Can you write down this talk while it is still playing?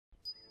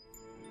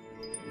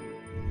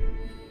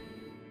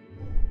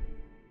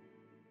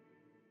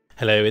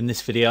Hello, in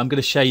this video I'm going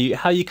to show you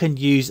how you can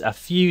use a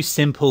few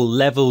simple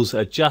levels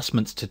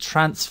adjustments to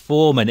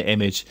transform an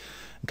image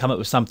and come up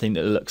with something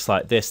that looks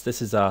like this.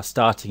 This is our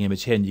starting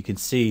image here, and you can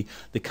see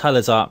the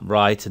colours aren't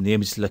right and the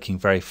image is looking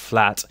very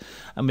flat,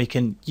 and we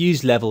can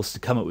use levels to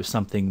come up with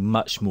something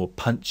much more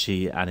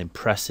punchy and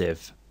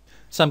impressive.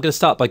 So I'm going to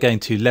start by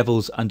going to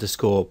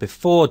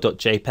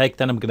levels_before.jpg,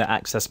 then I'm going to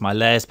access my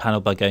layers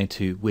panel by going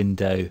to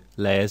Window,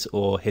 Layers,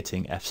 or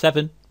hitting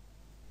F7.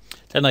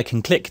 Then I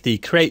can click the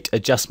Create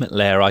Adjustment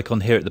Layer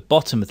icon here at the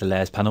bottom of the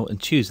Layers panel and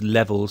choose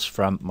Levels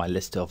from my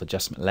list of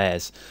adjustment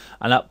layers,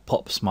 and up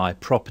pops my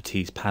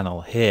Properties panel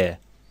here.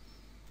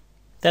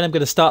 Then I'm going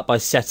to start by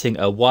setting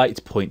a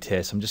white point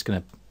here, so I'm just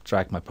going to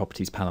drag my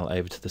Properties panel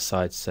over to the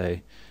side so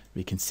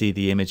we can see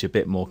the image a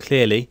bit more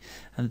clearly,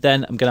 and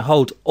then I'm going to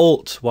hold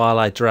Alt while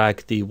I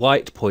drag the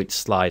white point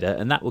slider,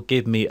 and that will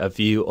give me a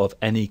view of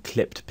any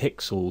clipped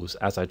pixels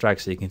as I drag.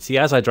 So you can see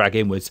as I drag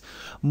inwards,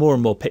 more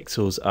and more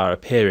pixels are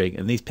appearing,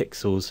 and these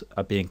pixels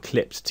are being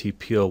clipped to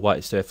pure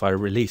white. So if I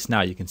release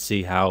now, you can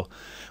see how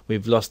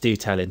we've lost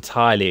detail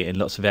entirely in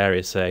lots of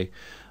areas. So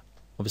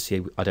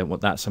obviously I don't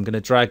want that, so I'm going to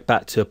drag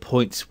back to a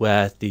point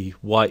where the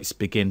whites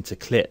begin to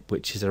clip,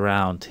 which is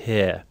around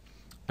here,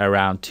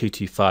 around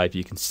 225.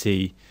 You can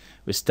see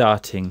we're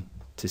starting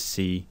to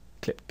see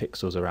clipped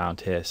pixels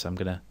around here, so I'm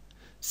going to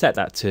set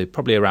that to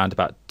probably around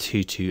about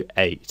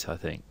 228, I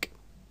think.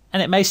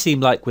 And it may seem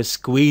like we're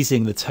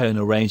squeezing the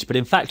tonal range, but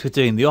in fact we're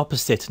doing the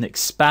opposite and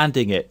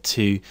expanding it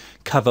to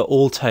cover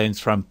all tones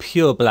from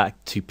pure black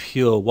to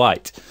pure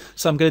white.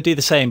 So I'm going to do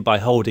the same by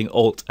holding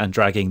Alt and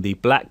dragging the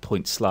black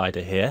point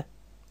slider here.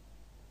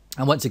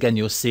 And once again,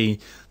 you'll see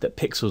that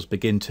pixels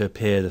begin to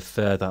appear the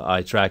further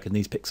I drag, and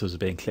these pixels are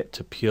being clipped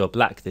to pure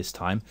black this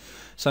time.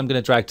 So I'm going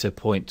to drag to a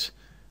point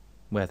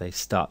where they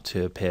start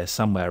to appear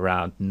somewhere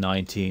around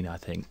 19, I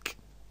think.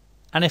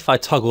 And if I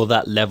toggle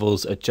that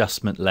levels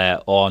adjustment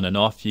layer on and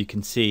off, you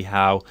can see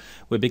how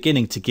we're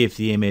beginning to give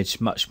the image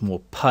much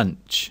more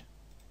punch.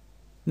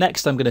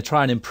 Next, I'm going to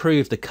try and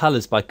improve the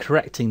colours by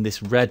correcting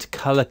this red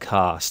colour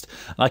cast.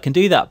 And I can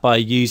do that by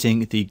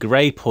using the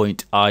grey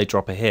point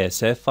eyedropper here.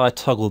 So if I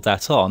toggle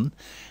that on,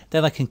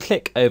 then I can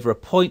click over a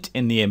point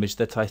in the image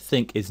that I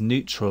think is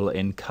neutral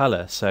in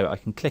colour. So I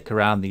can click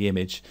around the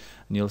image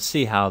and you'll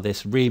see how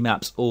this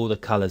remaps all the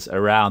colours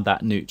around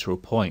that neutral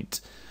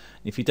point.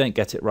 If you don't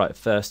get it right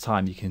first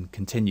time, you can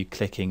continue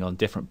clicking on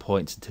different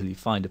points until you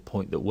find a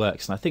point that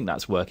works, and I think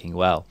that's working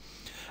well.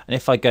 And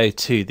if I go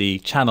to the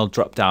channel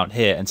drop down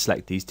here and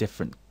select these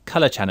different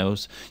color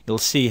channels, you'll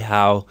see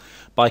how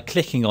by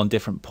clicking on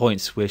different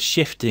points we're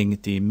shifting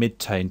the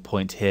mid-tone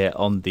point here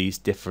on these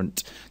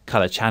different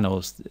color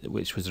channels,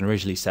 which was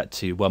originally set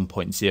to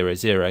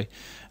 1.00,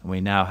 and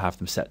we now have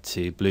them set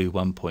to blue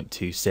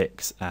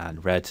 1.26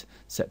 and red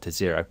set to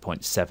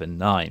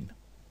 0.79.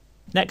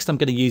 Next, I'm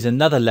going to use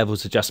another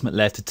levels adjustment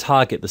layer to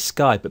target the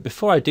sky, but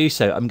before I do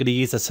so, I'm going to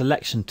use a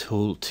selection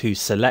tool to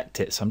select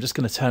it. So I'm just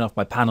going to turn off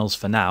my panels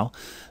for now.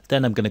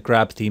 Then I'm going to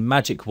grab the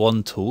Magic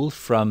Wand tool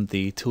from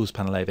the tools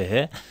panel over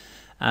here,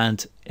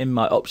 and in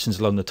my options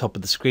along the top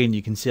of the screen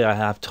you can see I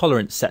have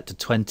tolerance set to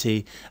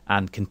 20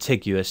 and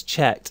contiguous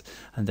checked,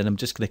 and then I'm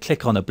just going to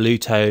click on a blue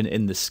tone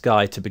in the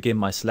sky to begin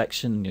my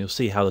selection, and you'll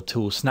see how the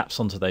tool snaps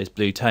onto those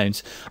blue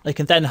tones. I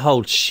can then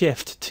hold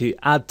shift to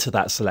add to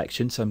that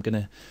selection, so I'm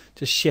going to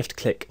just shift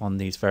click on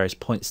these various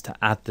points to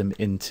add them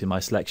into my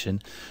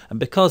selection, and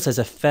because there's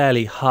a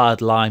fairly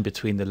hard line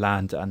between the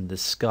land and the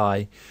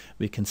sky,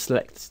 we can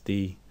select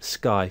the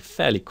sky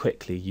fairly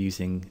quickly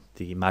using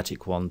the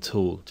Magic Wand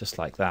tool, just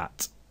like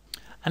that.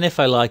 And if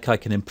I like, I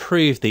can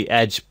improve the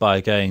edge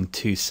by going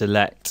to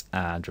select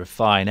and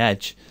refine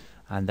edge,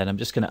 and then I'm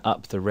just going to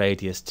up the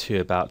radius to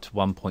about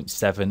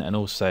 1.7 and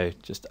also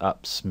just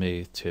up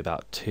smooth to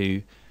about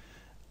 2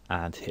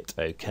 and hit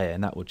OK,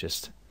 and that will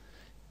just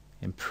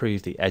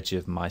improve the edge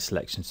of my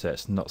selection so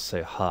it's not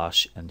so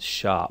harsh and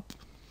sharp.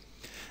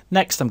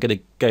 Next, I'm going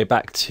to go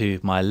back to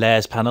my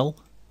layers panel,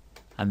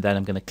 and then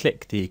I'm going to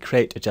click the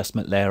Create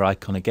Adjustment Layer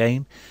icon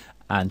again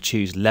and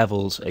choose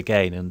Levels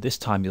again, and this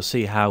time you'll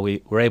see how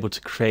we were able to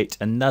create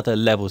another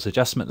levels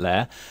adjustment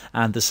layer,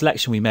 and the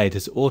selection we made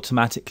has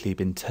automatically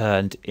been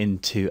turned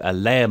into a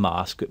layer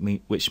mask,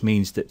 which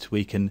means that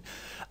we can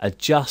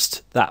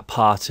adjust that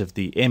part of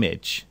the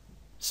image.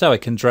 So I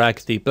can drag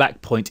the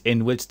black point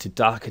inwards to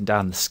darken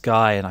down the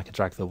sky, and I can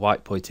drag the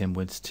white point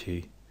inwards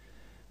to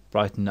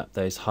brighten up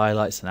those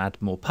highlights and add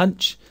more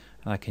punch.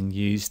 And I can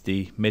use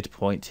the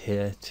midpoint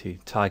here to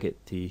target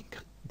the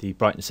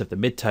brightness of the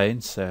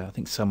midtones, so I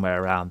think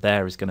somewhere around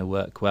there is going to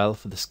work well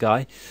for the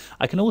sky.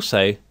 I can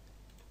also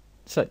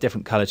select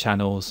different color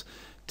channels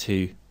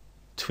to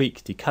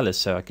tweak the colors,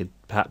 so I could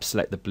perhaps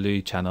select the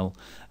blue channel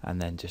and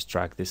then just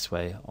drag this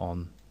way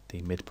on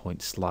the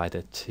midpoint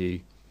slider to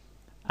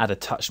add a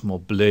touch more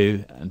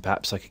blue, and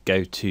perhaps I could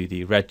go to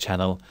the red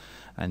channel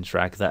and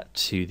drag that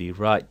to the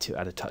right to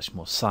add a touch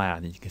more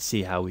cyan, and you can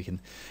see how we can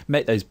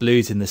make those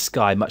blues in the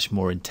sky much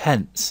more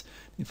intense.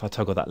 If I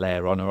toggle that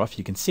layer on or off,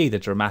 you can see the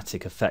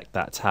dramatic effect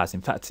that has.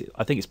 In fact,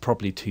 I think it's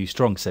probably too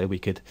strong, so we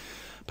could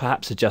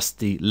perhaps adjust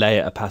the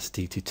layer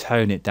opacity to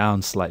tone it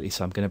down slightly.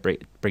 So I'm going to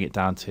bring it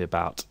down to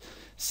about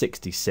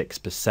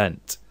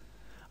 66%.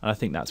 And I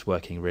think that's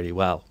working really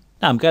well.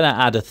 Now I'm going to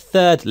add a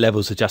third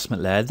levels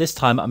adjustment layer. This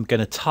time I'm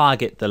going to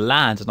target the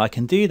land, and I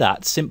can do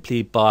that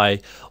simply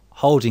by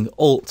holding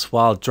Alt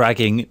while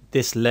dragging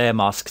this layer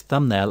mask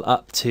thumbnail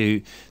up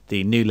to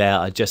the new layer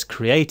I just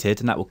created,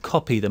 and that will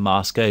copy the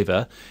mask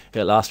over.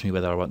 It'll ask me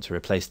whether I want to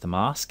replace the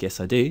mask. Yes,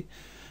 I do.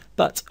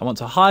 But I want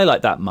to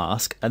highlight that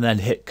mask and then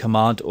hit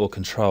Command or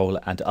Control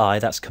and I.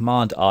 That's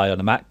Command I on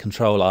a Mac,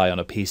 Control I on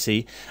a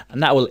PC,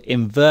 and that will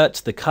invert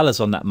the colors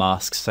on that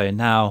mask. So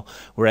now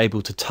we're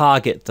able to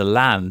target the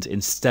land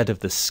instead of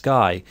the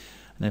sky.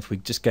 And if we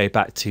just go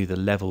back to the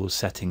levels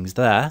settings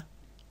there,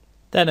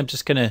 then I'm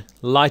just going to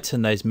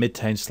lighten those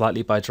midtones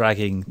slightly by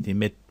dragging the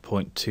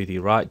midpoint to the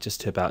right, just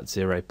to about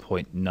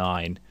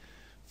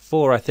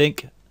 0.94, I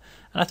think.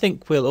 And I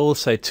think we'll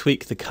also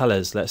tweak the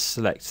colors. Let's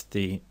select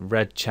the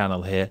red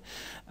channel here,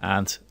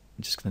 and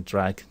I'm just going to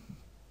drag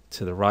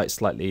to the right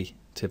slightly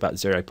to about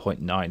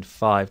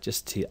 0.95,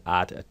 just to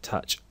add a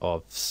touch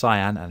of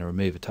cyan and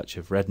remove a touch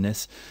of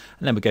redness.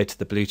 And then we go to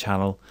the blue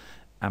channel,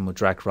 and we'll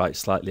drag right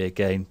slightly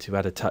again to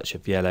add a touch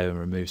of yellow and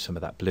remove some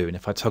of that blue. And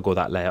if I toggle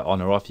that layer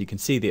on or off, you can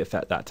see the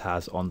effect that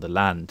has on the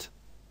land.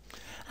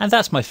 And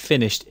that's my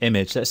finished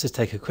image. Let's just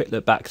take a quick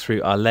look back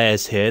through our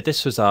layers here.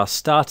 This was our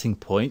starting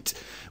point.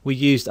 We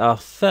used our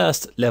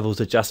first levels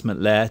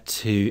adjustment layer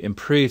to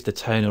improve the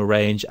tonal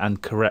range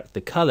and correct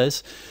the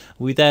colors.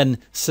 We then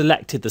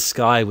selected the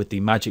sky with the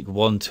magic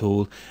wand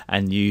tool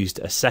and used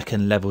a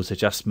second levels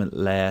adjustment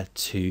layer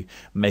to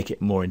make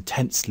it more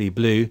intensely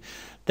blue.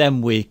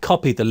 Then we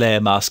copied the layer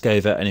mask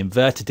over and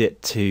inverted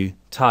it to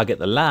target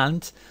the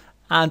land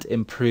and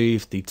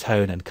improve the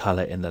tone and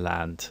color in the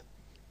land.